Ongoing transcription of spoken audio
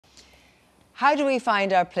How do we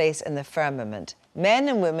find our place in the firmament? Men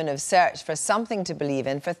and women have searched for something to believe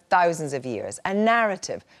in for thousands of years, a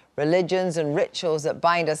narrative, religions and rituals that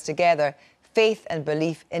bind us together, faith and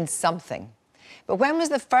belief in something. But when was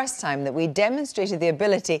the first time that we demonstrated the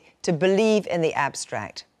ability to believe in the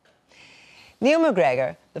abstract? Neil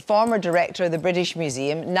McGregor, the former director of the British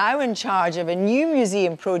Museum, now in charge of a new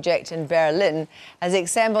museum project in Berlin, has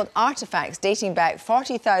assembled artefacts dating back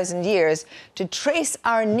 40,000 years to trace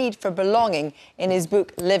our need for belonging in his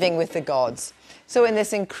book, Living with the Gods. So in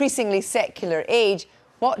this increasingly secular age,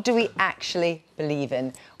 what do we actually believe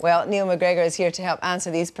in? Well, Neil McGregor is here to help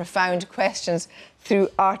answer these profound questions through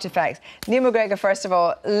artefacts. Neil McGregor, first of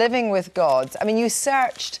all, Living with Gods. I mean, you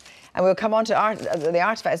searched, and we'll come on to the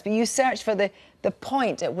artefacts, but you searched for the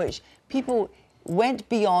point at which people went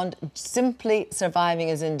beyond simply surviving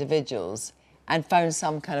as individuals and found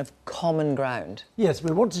some kind of common ground. Yes,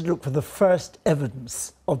 we wanted to look for the first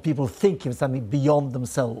evidence of people thinking of something beyond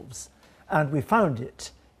themselves. And we found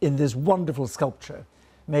it in this wonderful sculpture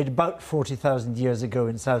made about 40,000 years ago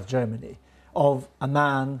in South Germany of a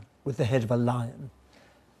man with the head of a lion.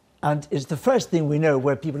 And it's the first thing we know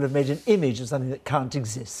where people have made an image of something that can't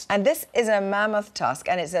exist. And this is a mammoth tusk,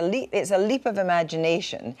 and it's a leap of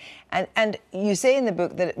imagination. And you say in the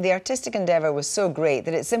book that the artistic endeavour was so great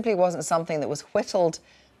that it simply wasn't something that was whittled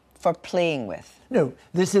for playing with. No,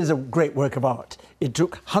 this is a great work of art. It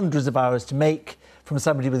took hundreds of hours to make from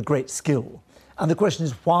somebody with great skill. And the question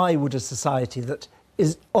is, why would a society that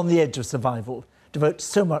is on the edge of survival devote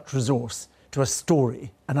so much resource to a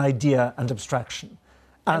story, an idea and abstraction?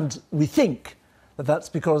 And we think that that's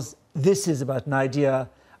because this is about an idea,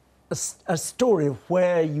 a story of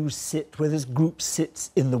where you sit, where this group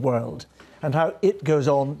sits in the world, and how it goes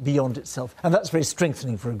on beyond itself. And that's very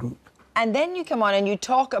strengthening for a group. And then you come on and you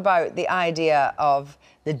talk about the idea of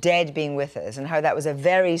the dead being with us and how that was a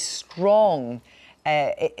very strong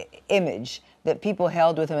image that people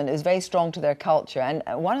held with them, and it was very strong to their culture. And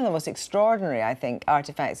one of the most extraordinary, I think,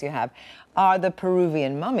 artefacts you have are the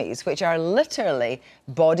Peruvian mummies, which are literally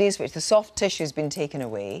bodies which the soft tissue has been taken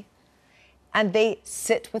away, and they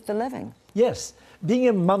sit with the living. Yes, being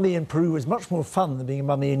a mummy in Peru is much more fun than being a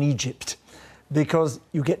mummy in Egypt, because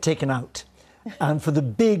you get taken out. And for the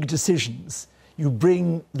big decisions, you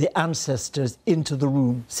bring the ancestors into the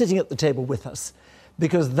room, sitting at the table with us,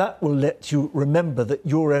 because that will let you remember that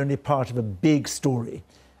you're only part of a big story,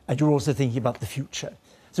 and you're also thinking about the future.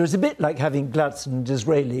 So it's a bit like having Gladstone and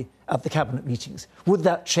Disraeli at the cabinet meetings. Would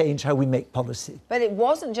that change how we make policy? But it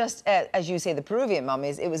wasn't just, as you say, the Peruvian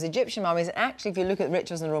mummies, it was Egyptian mummies. And actually, if you look at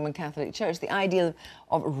rituals in the Roman Catholic Church, the idea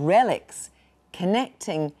of relics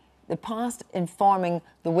connecting the past, informing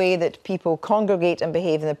the way that people congregate and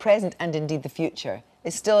behave in the present and indeed the future,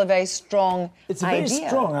 is still a very strong idea. It's a very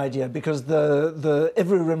strong idea, because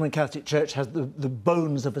every Roman Catholic Church has the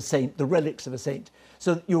bones of a saint, the relics of a saint.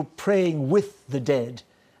 So you're praying with the dead,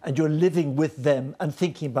 and you're living with them and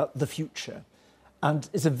thinking about the future. And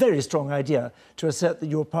it's a very strong idea to assert that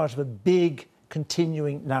you're part of a big,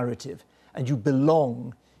 continuing narrative, and you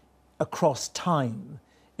belong across time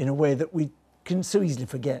in a way that we can so easily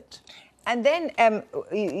forget. And then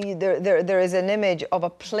there is an image of a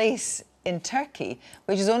place in Turkey,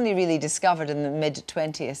 which was only really discovered in the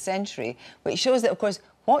mid-20th century, which shows that, of course,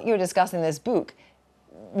 what you're discussing in this book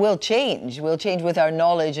will change with our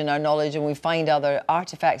knowledge, and we find other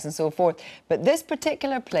artefacts and so forth. But this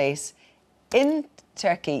particular place in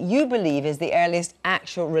Turkey, you believe, is the earliest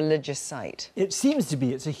actual religious site. It seems to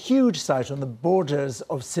be. It's a huge site on the borders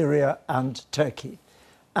of Syria and Turkey.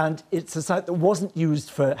 And it's a site that wasn't used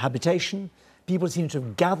for habitation. People seem to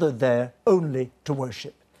have gathered there only to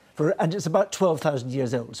worship. And it's about 12,000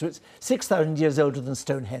 years old, so it's 6,000 years older than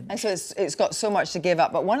Stonehenge. And so it's got so much to give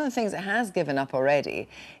up. But one of the things it has given up already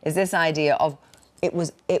is this idea of it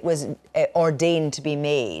was ordained to be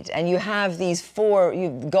made. And you have these four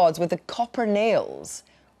gods with the copper nails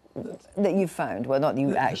that you found. Well, not that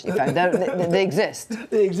you actually found. They exist.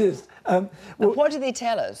 They exist. Well, what do they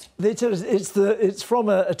tell us? They tell us it's from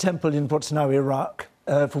a temple in what's now Iraq,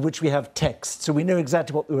 for which we have text, so we know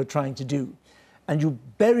exactly what they were trying to do. And you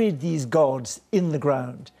buried these gods in the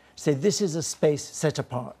ground, say this is a space set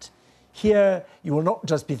apart. Here you will not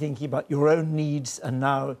just be thinking about your own needs, and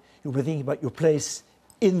now you'll be thinking about your place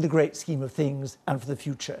in the great scheme of things and for the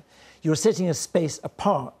future. You're setting a space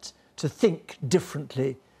apart to think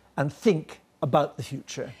differently and think about the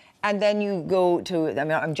future. And then you go to, I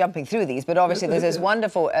mean, I'm jumping through these, but obviously there's this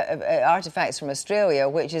wonderful artefacts from Australia,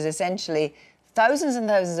 which is essentially thousands and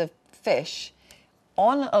thousands of fish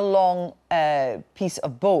on a long piece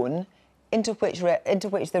of bone into which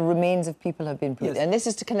the remains of people have been put. Yes. And this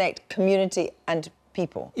is to connect community and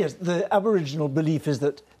people. Yes, the Aboriginal belief is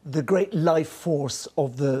that the great life force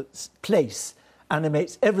of the place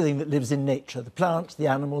animates everything that lives in nature, the plants, the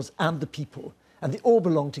animals and the people, and they all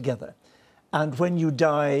belong together. And when you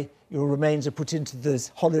die, your remains are put into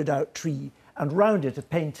this hollowed out tree, and round it are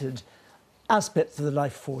painted aspects of the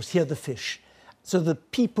life force. Here, the fish. So the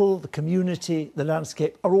people, the community, the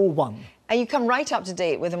landscape are all one. And you come right up to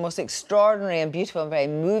date with the most extraordinary and beautiful and very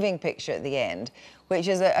moving picture at the end, which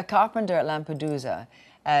is a carpenter at Lampedusa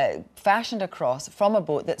fashioned a cross from a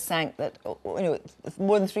boat that sank, that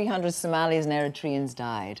more than 300 Somalis and Eritreans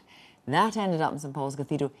died. That ended up in St Paul's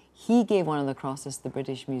Cathedral. He gave one of the crosses to the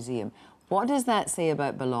British Museum. What does that say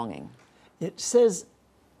about belonging? It says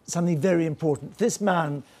something very important. This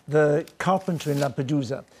man, the carpenter in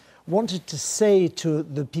Lampedusa, wanted to say to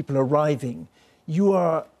the people arriving, you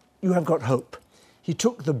have got hope. He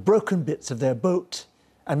took the broken bits of their boat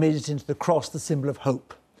and made it into the cross, the symbol of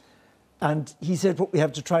hope. And he said what we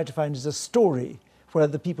have to try to find is a story where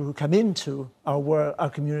the people who come into our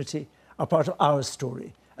community are part of our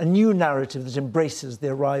story. A new narrative that embraces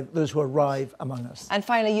those who arrive among us. And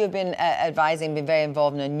finally, you've been been very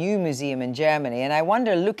involved in a new museum in Germany. And I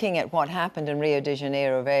wonder, looking at what happened in Rio de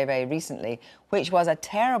Janeiro very, very recently, which was a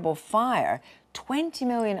terrible fire, 20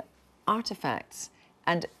 million artefacts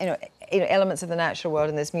and elements of the natural world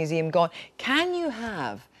in this museum gone. Can you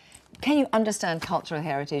understand cultural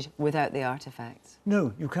heritage without the artefacts?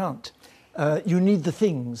 No, you can't. You need the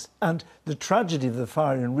things. And the tragedy of the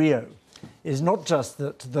fire in Rio is not just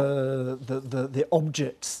that the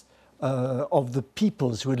objects of the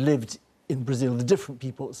peoples who had lived in Brazil, the different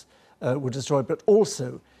peoples, were destroyed, but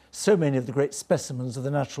also so many of the great specimens of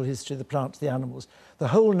the natural history, the plants, the animals. The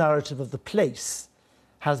whole narrative of the place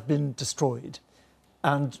has been destroyed,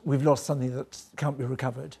 and we've lost something that can't be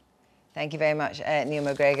recovered. Thank you very much, Neil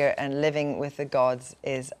McGregor, and Living with the Gods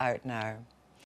is out now.